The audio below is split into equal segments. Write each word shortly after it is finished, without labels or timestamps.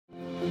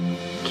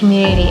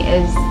community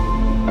is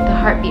the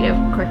heartbeat of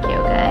Corc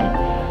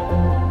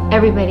Yoga.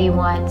 Everybody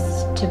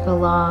wants to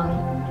belong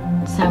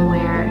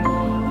somewhere,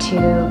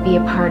 to be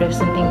a part of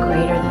something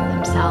greater than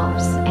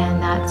themselves,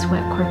 and that's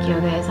what Corc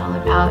Yoga is all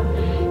about.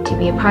 To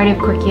be a part of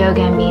Corc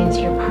Yoga means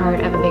you're part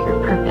of a bigger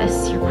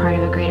purpose, you're part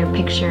of a greater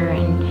picture,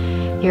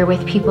 and you're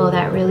with people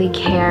that really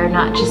care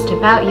not just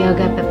about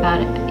yoga but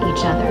about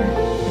each other.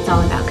 It's all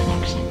about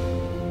connection.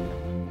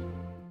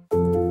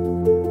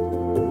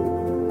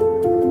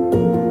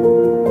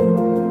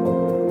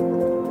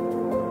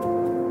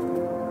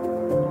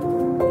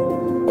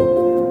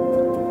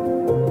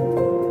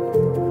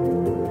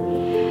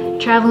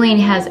 Traveling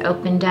has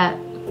opened up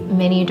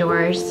many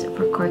doors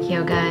for Corc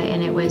Yoga,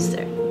 and it was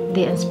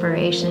the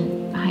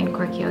inspiration behind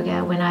Corc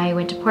Yoga. When I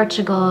went to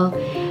Portugal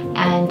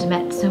and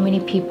met so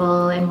many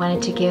people and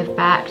wanted to give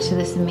back to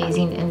this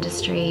amazing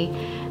industry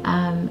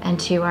and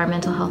to our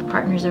mental health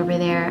partners over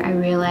there, I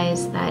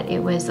realized that it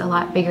was a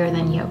lot bigger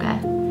than yoga.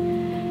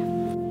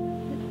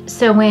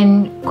 So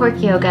when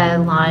Corc Yoga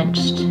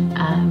launched,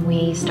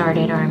 we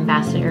started our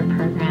ambassador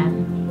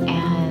program,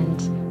 and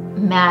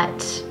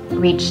Matt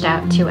reached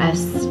out to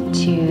us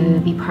to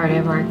be part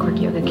of our Corc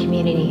Yoga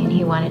community, and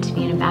he wanted to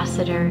be an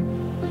ambassador.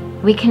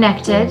 We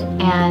connected,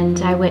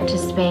 and I went to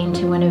Spain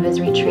to one of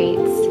his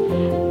retreats,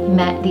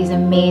 met these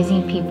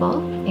amazing people,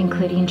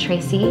 including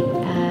Tracy,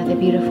 the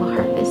beautiful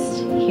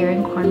harpist here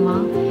in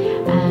Cornwall,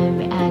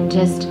 and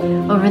just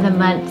over the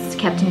months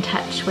kept in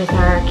touch with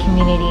our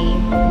community.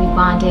 We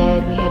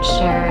bonded, we had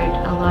shared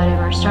a lot of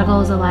our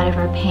struggles, a lot of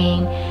our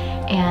pain,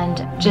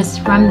 and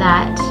just from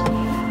that,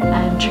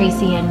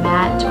 Tracy and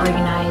Matt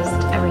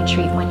organized a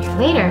retreat 1 year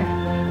later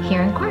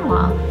here in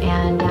Cornwall,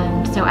 and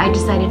so I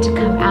decided to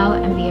come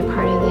out and be a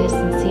part of this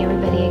and see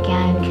everybody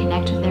again,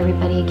 connect with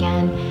everybody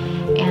again,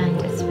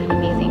 and it's been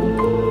amazing.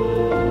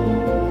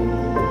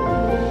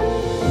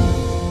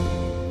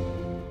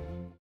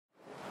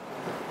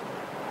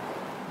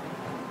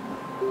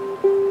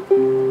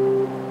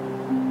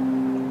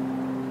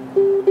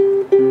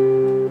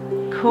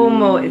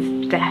 Cornwall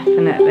is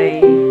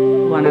definitely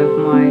one of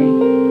my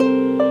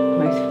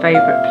most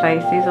favourite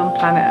places on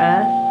planet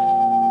Earth.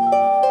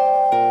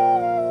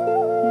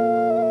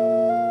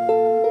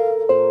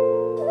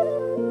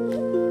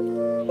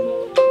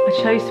 I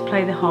chose to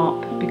play the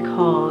harp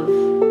because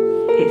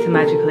it's a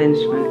magical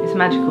instrument. It's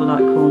magical like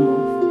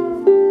Cornwall.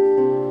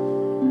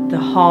 The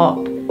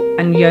harp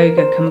and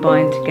yoga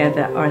combined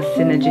together are a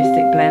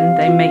synergistic blend.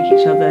 They make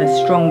each other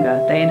stronger.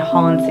 They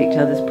enhance each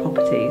other's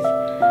properties.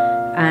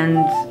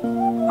 And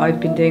I've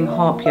been doing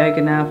harp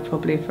yoga now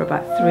probably for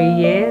about 3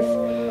 years,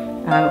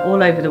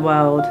 all over the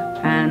world,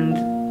 and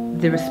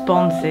the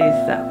responses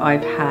that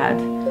I've had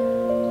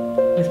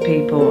with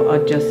people are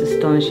just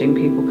astonishing.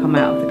 People come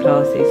out of the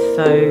classes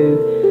so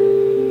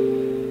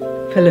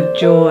full of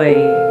joy,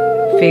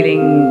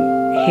 feeling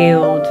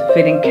healed,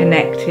 feeling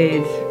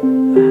connected.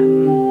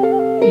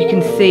 You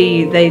can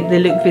see they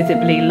look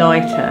visibly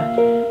lighter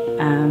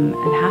and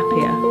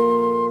happier.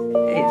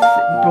 It's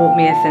brought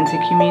me a sense of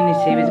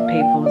community with the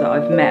people that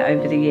I've met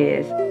over the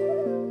years.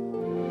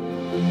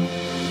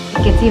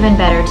 It gets even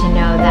better to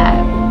know that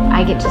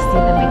I get to see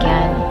them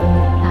again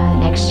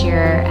next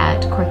year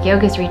at Corc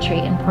Yoga's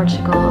retreat in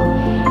Portugal.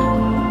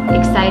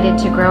 Excited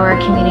to grow our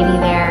community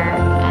there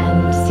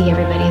and see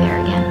everybody there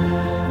again.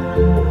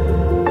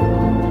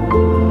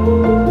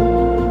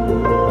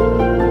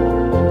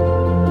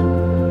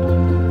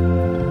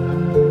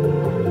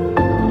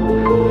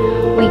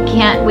 We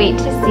can't wait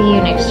to see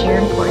you next year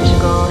in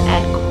Portugal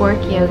at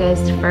Corc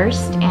Yoga's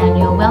first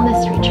annual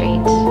wellness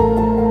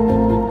retreat.